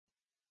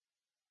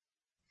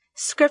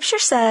Scripture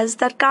says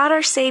that God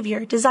our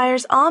Savior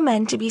desires all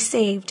men to be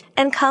saved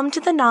and come to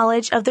the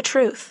knowledge of the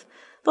truth.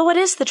 But what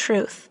is the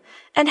truth?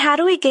 And how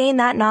do we gain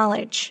that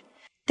knowledge?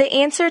 The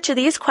answer to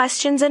these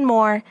questions and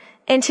more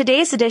in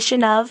today's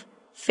edition of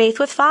Faith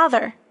with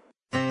Father.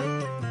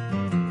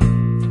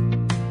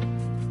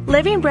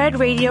 Living Bread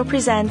Radio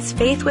presents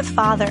Faith with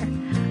Father,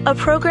 a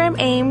program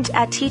aimed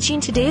at teaching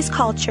today's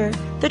culture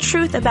the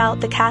truth about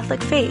the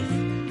Catholic faith.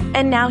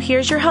 And now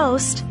here's your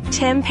host,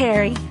 Tim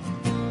Perry.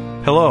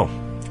 Hello,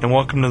 and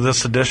welcome to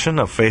this edition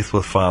of Faith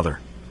with Father.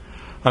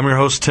 I'm your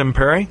host, Tim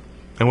Perry,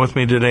 and with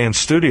me today in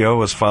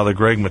studio is Father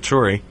Greg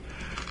Maturi,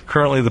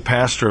 currently the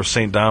pastor of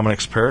St.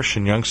 Dominic's Parish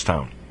in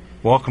Youngstown.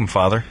 Welcome,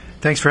 Father.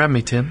 Thanks for having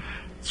me, Tim.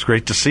 It's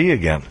great to see you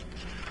again.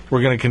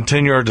 We're going to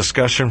continue our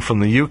discussion from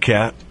the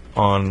UCAT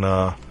on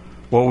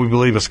what we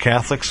believe as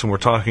Catholics, and we're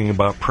talking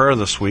about prayer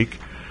this week.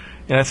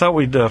 And I thought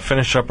we'd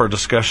finish up our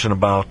discussion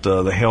about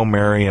the Hail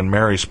Mary and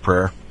Mary's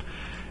prayer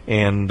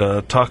and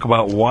talk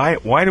about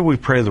why do we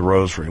pray the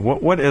Rosary?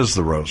 What is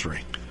the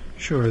Rosary?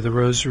 Sure. The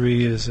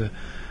Rosary is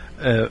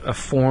a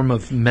form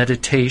of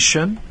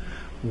meditation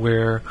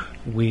where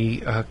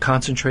we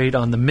concentrate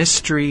on the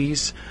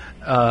mysteries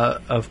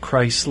of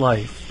Christ's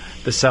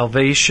life, the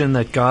salvation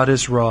that God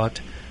has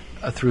wrought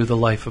through the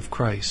life of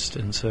Christ.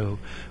 And so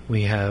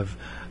we have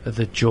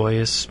the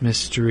joyous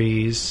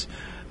mysteries,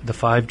 the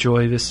 5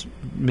 joyous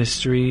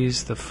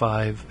mysteries, the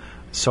 5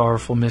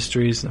 sorrowful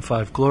mysteries, and the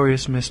 5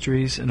 glorious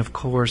mysteries, and of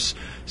course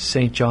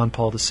St. John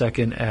Paul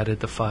II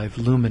added the 5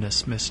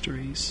 luminous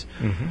mysteries.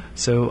 Mm-hmm.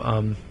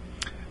 So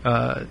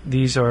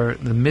these are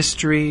the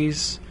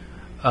mysteries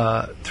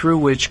through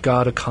which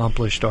God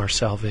accomplished our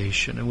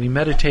salvation, and we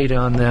meditate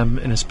on them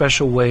in a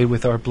special way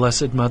with our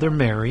Blessed Mother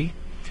Mary,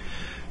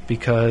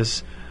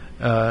 because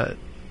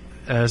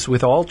as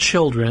with all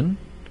children,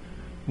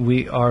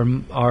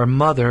 our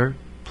mother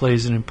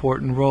plays an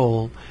important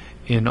role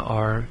in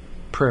our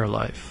prayer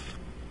life.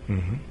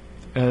 Mm-hmm.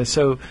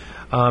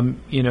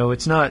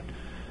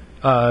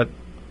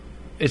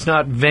 It's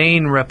not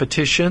vain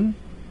repetition.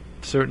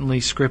 Certainly,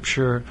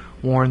 Scripture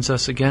warns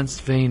us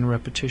against vain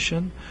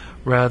repetition.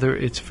 Rather,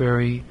 it's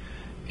very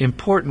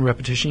important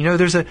repetition.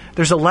 There's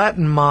a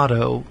Latin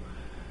motto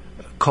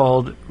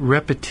called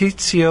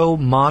Repetitio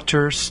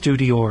Mater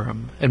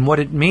Studiorum, and what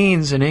it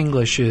means in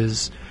English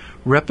is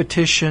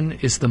repetition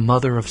is the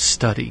mother of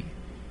study.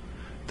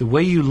 The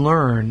way you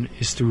learn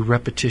is through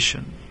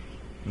repetition.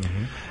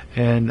 Mm-hmm.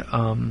 And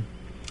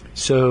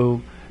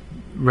so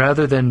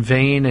rather than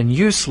vain and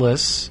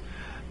useless,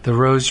 the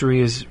Rosary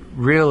is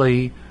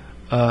really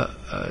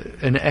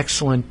an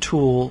excellent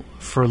tool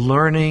for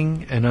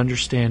learning and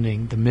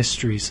understanding the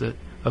mysteries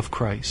of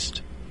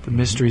Christ, the mm-hmm.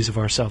 mysteries of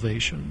our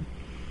salvation.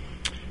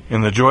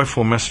 In the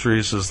joyful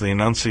mysteries is the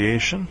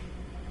Annunciation,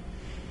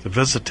 the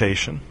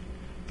Visitation,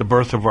 the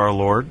birth of our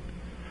Lord,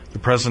 the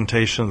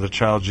presentation of the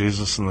child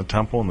Jesus in the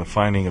temple, and the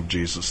finding of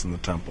Jesus in the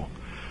temple.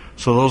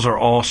 So those are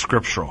all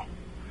scriptural.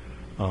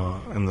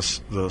 And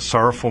the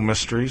sorrowful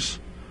mysteries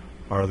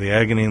are the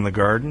agony in the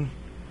garden,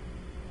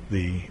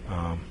 the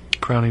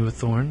crowning with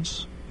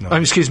thorns. No.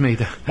 Excuse me.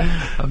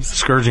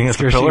 Scourging at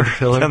the pillar,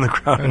 and the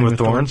crowning with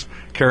thorns,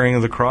 carrying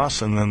of the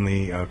cross, and then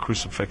the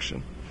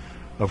crucifixion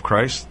of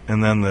Christ.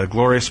 And then the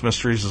glorious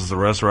mysteries is the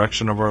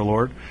resurrection of our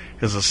Lord,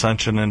 His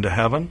ascension into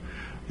heaven,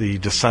 the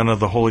descent of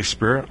the Holy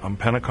Spirit on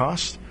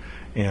Pentecost,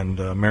 and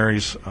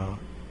Mary's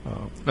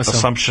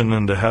assumption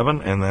into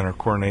heaven, and then her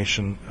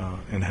coronation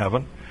in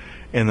heaven.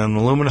 And then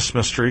the luminous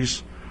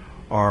mysteries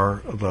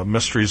are the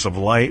mysteries of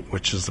light,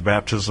 which is the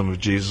baptism of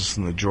Jesus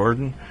in the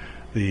Jordan,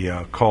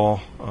 the call,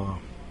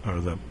 or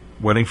the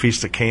wedding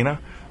feast at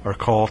Cana, our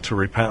call to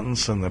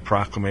repentance and the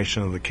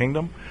proclamation of the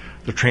kingdom,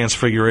 the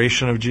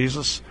transfiguration of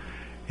Jesus,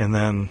 and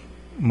then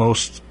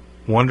most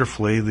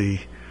wonderfully the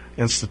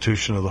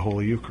institution of the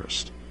Holy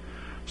Eucharist.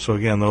 So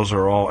again, those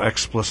are all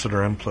explicit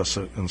or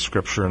implicit in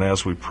Scripture, and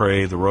as we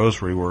pray the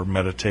Rosary, we're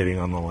meditating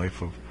on the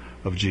life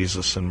of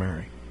Jesus and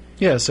Mary.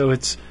 Yeah, so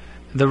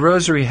the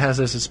Rosary has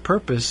as its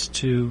purpose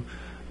to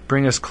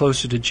bring us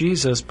closer to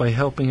Jesus by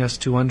helping us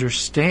to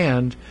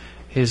understand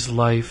His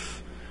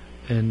life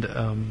and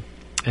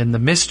the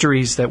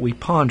mysteries that we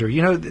ponder.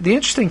 The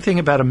interesting thing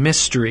about a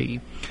mystery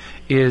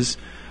is,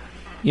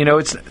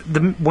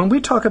 when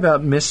we talk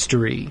about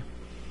mystery,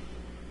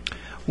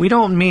 we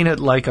don't mean it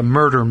like a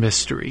murder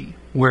mystery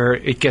where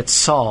it gets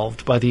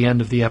solved by the end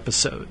of the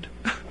episode.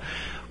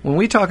 When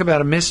we talk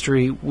about a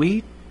mystery,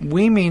 we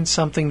mean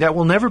something that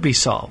will never be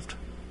solved.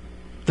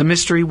 The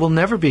mystery will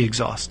never be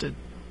exhausted.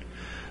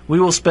 We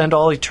will spend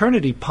all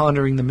eternity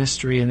pondering the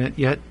mystery, and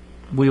yet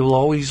we will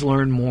always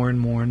learn more and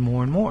more and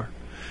more and more.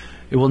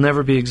 It will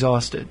never be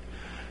exhausted.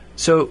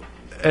 So,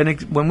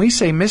 when we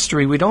say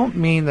mystery, we don't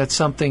mean that's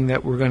something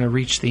that we're going to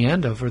reach the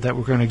end of or that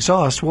we're going to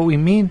exhaust. What we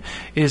mean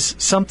is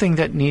something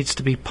that needs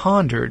to be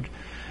pondered,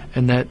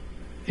 and that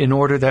in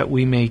order that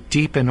we may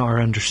deepen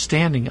our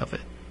understanding of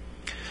it.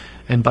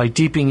 And by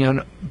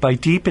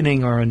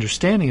deepening our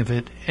understanding of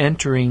it,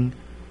 entering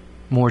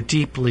more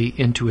deeply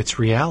into its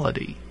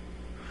reality.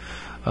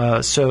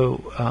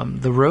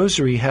 The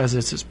Rosary has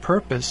as its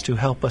purpose to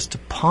help us to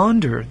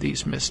ponder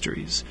these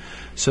mysteries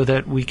so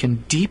that we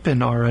can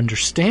deepen our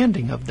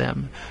understanding of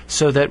them,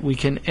 so that we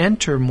can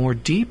enter more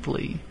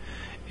deeply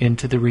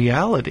into the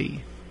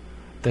reality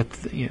that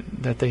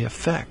they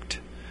affect.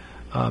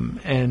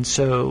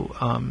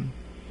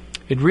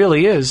 It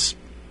really is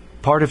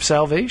part of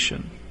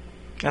salvation.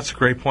 That's a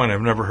great point.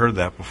 I've never heard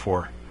that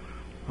before.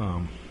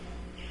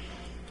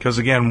 Because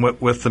again,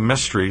 with the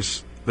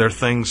mysteries, there are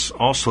things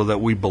also that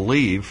we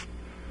believe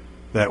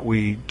that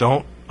we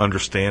don't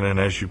understand, and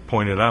as you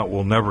pointed out,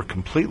 we'll never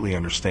completely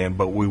understand,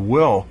 but we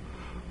will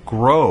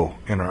grow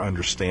in our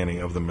understanding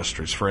of the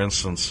mysteries. For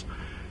instance,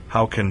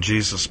 how can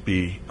Jesus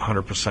be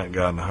 100%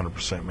 God and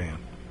 100% man?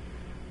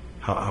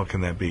 How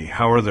can that be?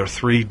 How are there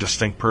three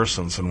distinct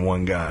persons in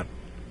one God?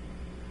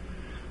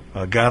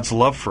 God's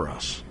love for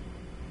us.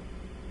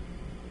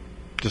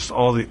 Just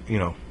all the,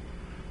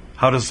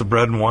 how does the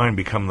bread and wine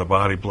become the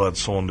body, blood,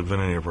 soul, and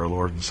divinity of our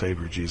Lord and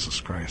Savior,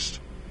 Jesus Christ?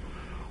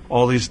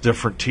 All these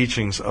different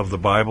teachings of the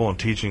Bible and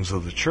teachings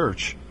of the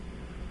church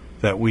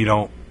that we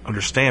don't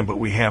understand, but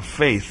we have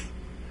faith.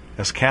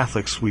 As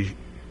Catholics, we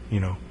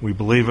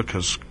believe it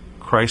because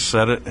Christ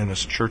said it and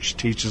His church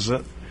teaches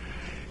it.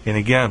 And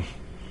again,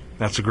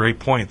 that's a great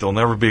point. They'll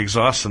never be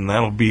exhausted, and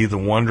that'll be the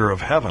wonder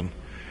of heaven,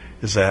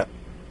 is that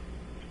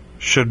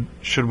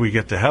should we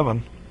get to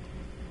heaven,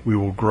 we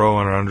will grow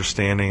in our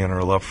understanding and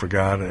our love for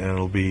God, and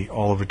it'll be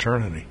all of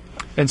eternity.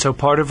 And so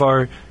part of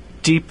our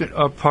deepening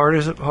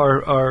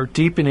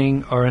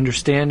our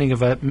understanding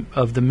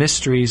of the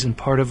mysteries, and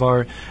part of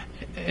our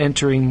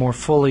entering more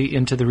fully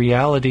into the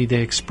reality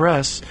they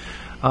express,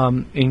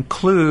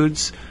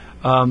 includes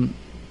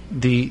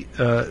the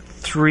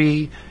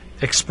three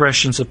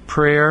expressions of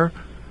prayer.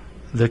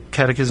 The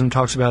Catechism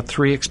talks about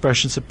three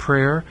expressions of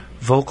prayer: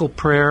 vocal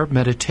prayer,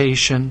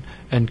 meditation,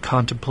 and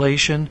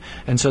contemplation.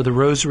 And so the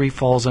Rosary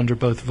falls under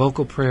both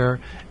vocal prayer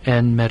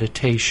and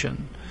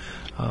meditation.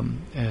 And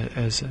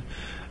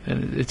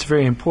it's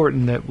very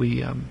important that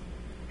we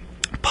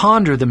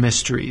ponder the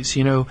mysteries.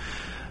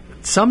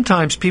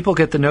 Sometimes people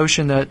get the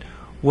notion that,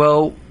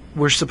 well,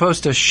 we're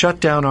supposed to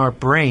shut down our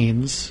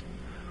brains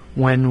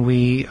when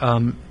we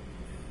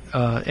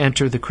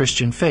enter the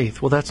Christian faith.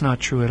 Well, that's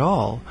not true at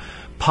all.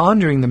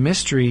 Pondering the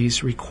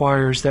mysteries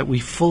requires that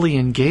we fully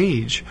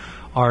engage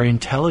our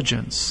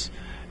intelligence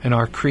and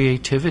our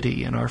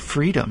creativity and our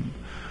freedom.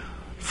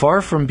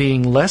 Far from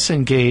being less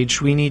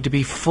engaged, we need to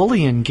be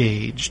fully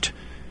engaged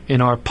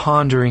in our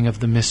pondering of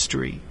the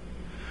mystery.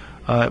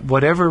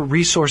 Whatever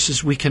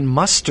resources we can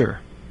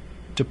muster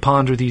to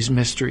ponder these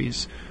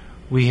mysteries,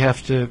 we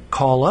have to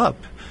call up,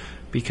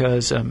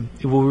 because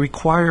it will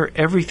require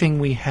everything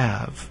we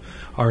have: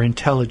 our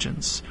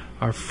intelligence,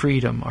 our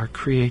freedom, our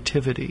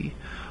creativity,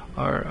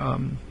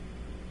 and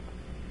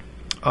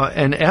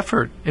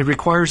effort. It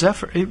requires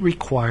effort.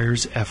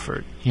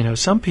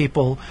 Some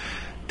people,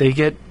 they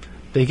get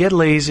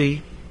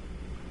lazy.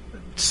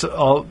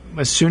 So,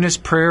 as soon as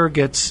prayer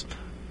gets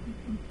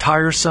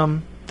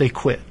tiresome, they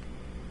quit.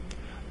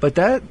 But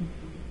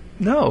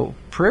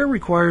prayer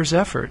requires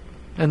effort.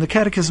 And the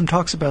Catechism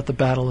talks about the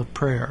battle of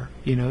prayer,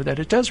 that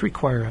it does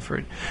require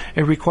effort.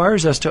 It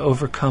requires us to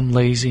overcome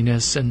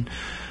laziness and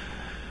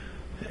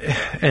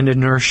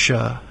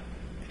inertia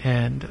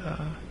and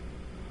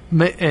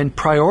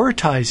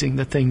prioritizing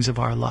the things of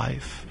our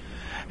life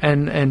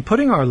and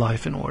putting our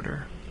life in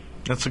order.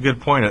 That's a good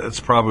point. It's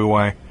probably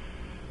why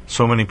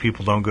so many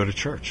people don't go to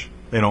church.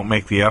 They don't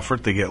make the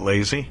effort. They get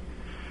lazy.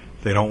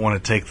 They don't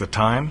want to take the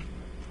time.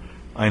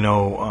 I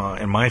know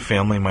in my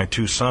family, my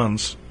two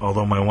sons,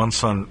 although my one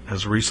son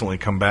has recently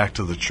come back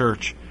to the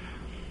church,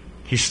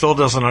 he still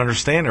doesn't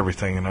understand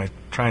everything. And I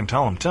try and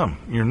tell him, Tim,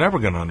 you're never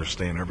going to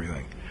understand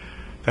everything.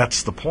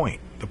 That's the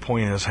point. The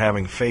point is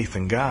having faith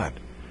in God.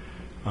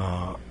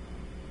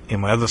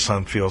 And my other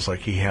son feels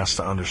like he has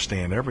to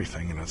understand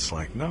everything. And it's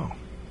like, no,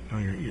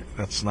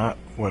 that's not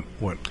what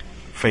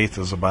faith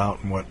is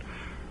about and what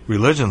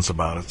religion's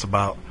about. It's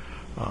about,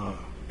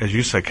 as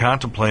you said,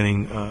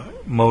 contemplating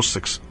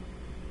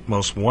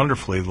most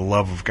wonderfully the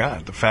love of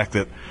God. The fact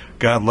that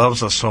God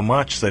loves us so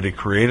much that He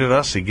created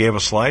us, He gave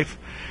us life,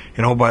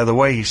 and oh, by the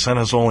way, He sent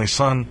His only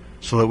Son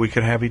so that we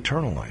could have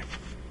eternal life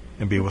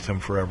and be with Him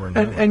forever and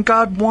ever. And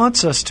God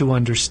wants us to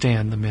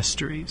understand the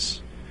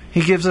mysteries.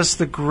 He gives us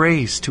the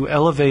grace to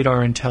elevate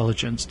our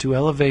intelligence, to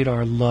elevate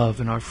our love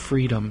and our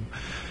freedom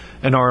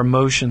and our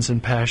emotions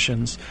and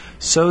passions,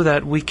 so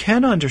that we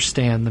can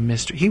understand the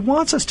mystery. He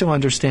wants us to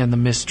understand the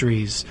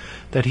mysteries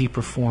that He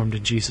performed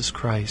in Jesus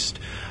Christ.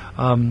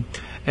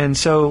 And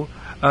so,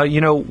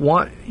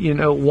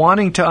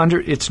 wanting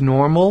to it's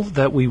normal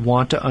that we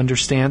want to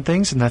understand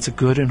things, and that's a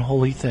good and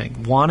holy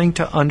thing. Wanting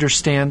to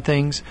understand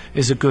things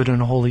is a good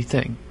and holy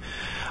thing.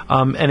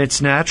 And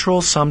it's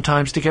natural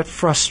sometimes to get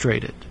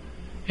frustrated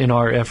in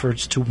our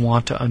efforts to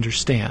want to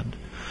understand.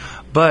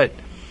 But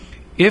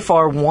if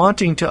our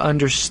wanting to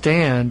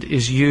understand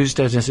is used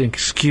as an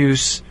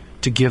excuse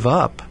to give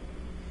up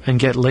and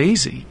get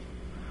lazy,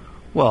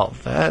 well,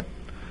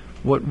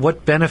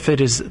 what benefit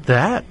is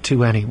that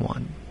to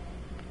anyone?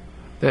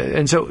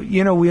 And so,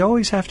 we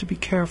always have to be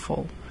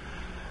careful.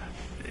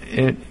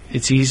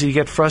 It's easy to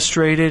get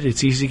frustrated.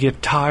 It's easy to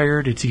get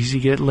tired. It's easy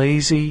to get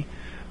lazy.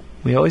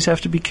 We always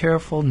have to be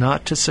careful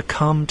not to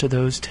succumb to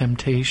those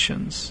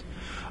temptations.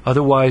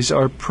 Otherwise,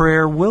 our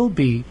prayer will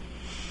be,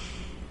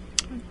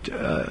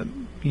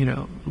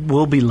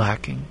 will be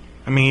lacking.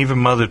 I mean, even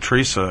Mother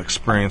Teresa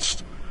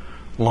experienced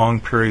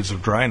long periods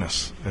of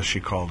dryness, as she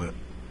called it.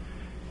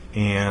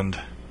 And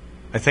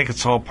I think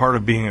it's all part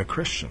of being a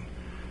Christian.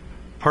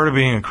 Part of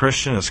being a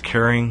Christian is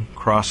carrying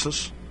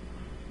crosses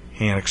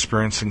and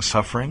experiencing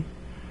suffering.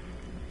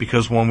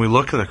 Because when we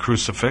look at the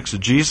crucifix,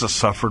 Jesus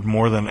suffered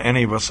more than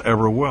any of us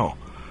ever will.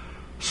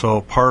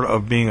 So part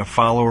of being a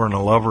follower and a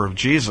lover of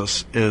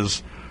Jesus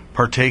is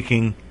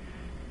partaking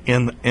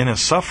in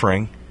his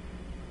suffering.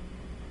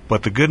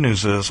 But the good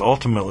news is,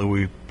 ultimately,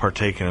 we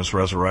partake in his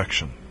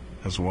resurrection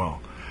as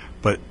well.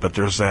 But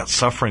there's that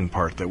suffering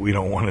part that we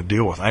don't want to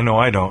deal with. I know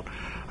I don't.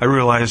 I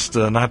realized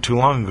not too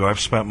long ago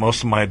I've spent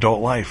most of my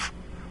adult life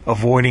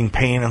avoiding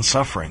pain and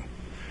suffering.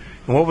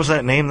 And what was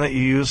that name that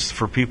you used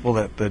for people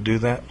that do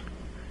that?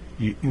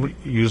 You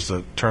used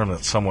a term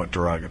that's somewhat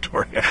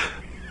derogatory.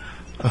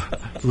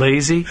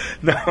 Lazy?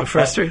 No,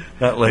 frustrated?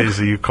 Not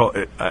lazy. You call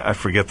it, I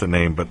forget the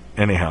name, but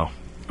anyhow,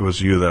 it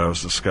was you that I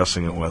was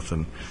discussing it with,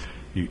 and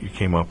you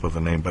came up with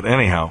a name. But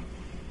anyhow,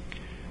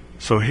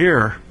 so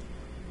here,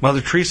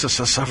 Mother Teresa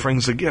says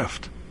suffering's a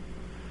gift.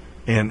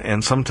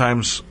 And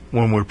sometimes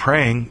when we're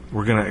praying,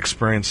 we're going to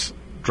experience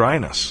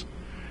dryness.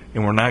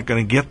 And we're not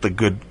going to get the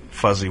good,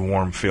 fuzzy,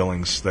 warm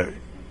feelings that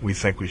we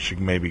think we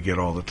should maybe get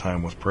all the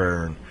time with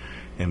prayer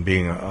and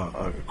being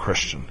a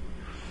Christian.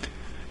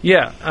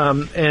 Yeah,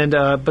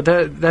 but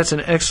that's an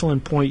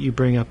excellent point you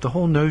bring up. The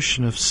whole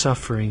notion of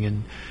suffering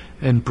and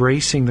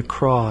embracing the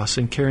cross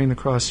and carrying the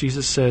cross.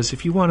 Jesus says,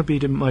 if you want to be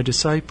my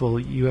disciple,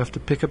 you have to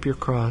pick up your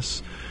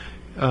cross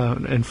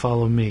and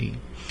follow me.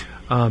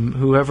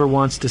 Whoever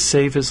wants to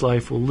save his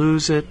life will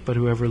lose it, but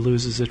whoever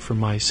loses it for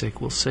my sake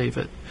will save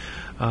it.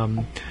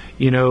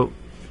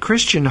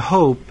 Christian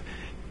hope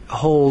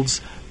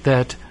holds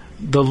that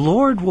the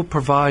Lord will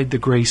provide the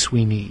grace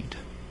we need.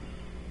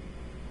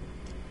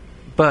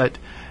 But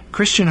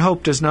Christian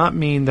hope does not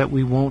mean that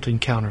we won't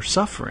encounter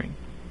suffering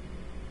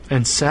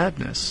and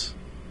sadness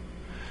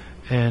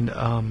and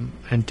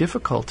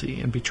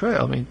difficulty and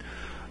betrayal. I mean,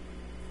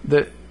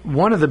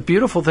 one of the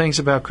beautiful things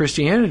about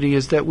Christianity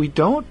is that we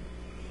don't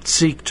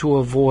seek to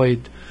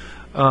avoid.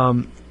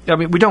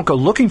 We don't go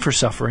looking for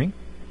suffering,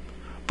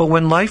 but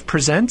when life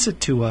presents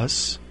it to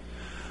us,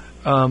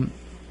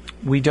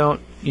 we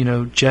don't,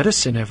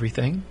 jettison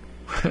everything.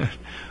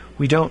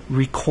 We don't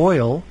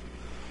recoil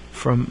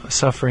from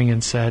suffering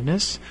and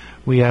sadness.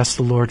 We ask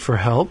the Lord for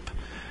help,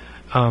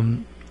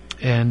 and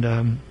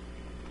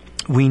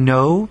we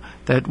know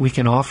that we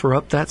can offer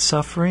up that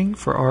suffering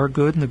for our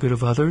good and the good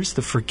of others,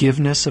 the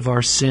forgiveness of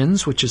our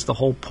sins, which is the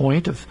whole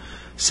point of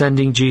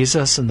sending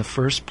Jesus in the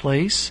first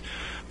place.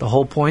 The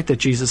whole point that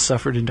Jesus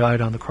suffered and died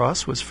on the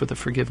cross was for the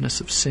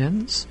forgiveness of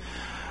sins.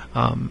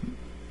 And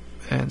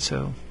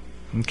so...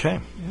 Okay.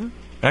 Yeah.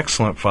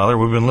 Excellent, Father.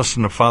 We've been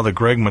listening to Father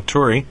Greg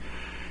Maturi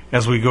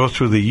as we go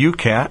through the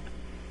UCAT,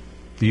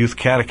 the Youth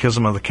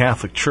Catechism of the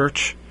Catholic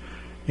Church,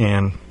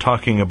 and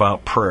talking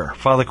about prayer.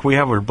 Father, can we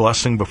have our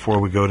blessing before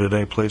we go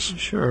today, please?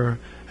 Sure.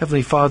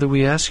 Heavenly Father,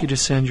 we ask you to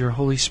send your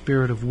Holy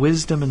Spirit of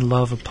wisdom and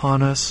love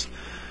upon us.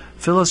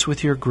 Fill us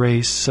with your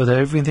grace so that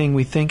everything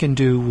we think and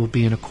do will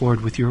be in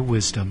accord with your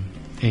wisdom.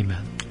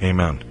 Amen.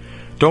 Amen.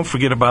 Don't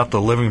forget about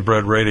the Living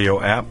Bread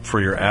Radio app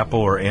for your Apple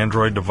or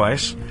Android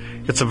device.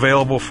 It's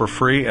available for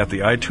free at the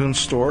iTunes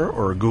Store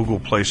or Google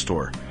Play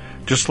Store.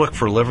 Just look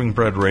for Living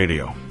Bread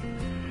Radio.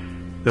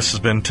 This has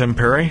been Tim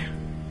Perry,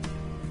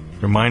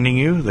 reminding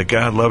you that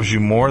God loves you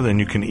more than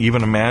you can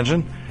even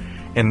imagine,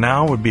 and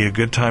now would be a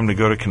good time to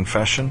go to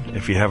confession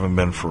if you haven't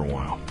been for a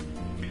while.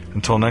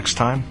 Until next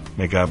time,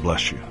 may God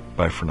bless you.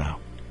 Bye for now.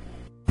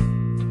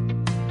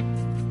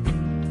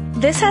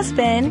 This has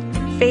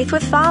been Faith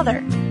with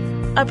Father,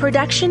 a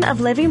production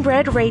of Living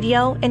Bread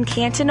Radio in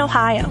Canton,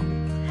 Ohio.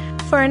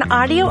 For an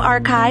audio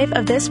archive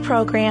of this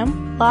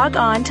program, log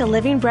on to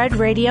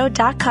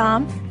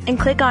livingbreadradio.com and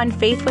click on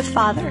Faith with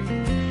Father.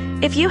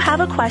 If you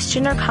have a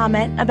question or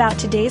comment about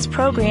today's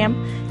program,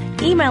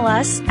 email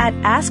us at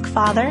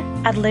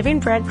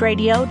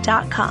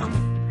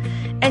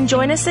askfather@livingbreadradio.com. And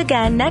join us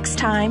again next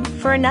time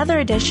for another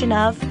edition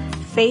of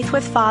Faith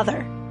with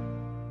Father.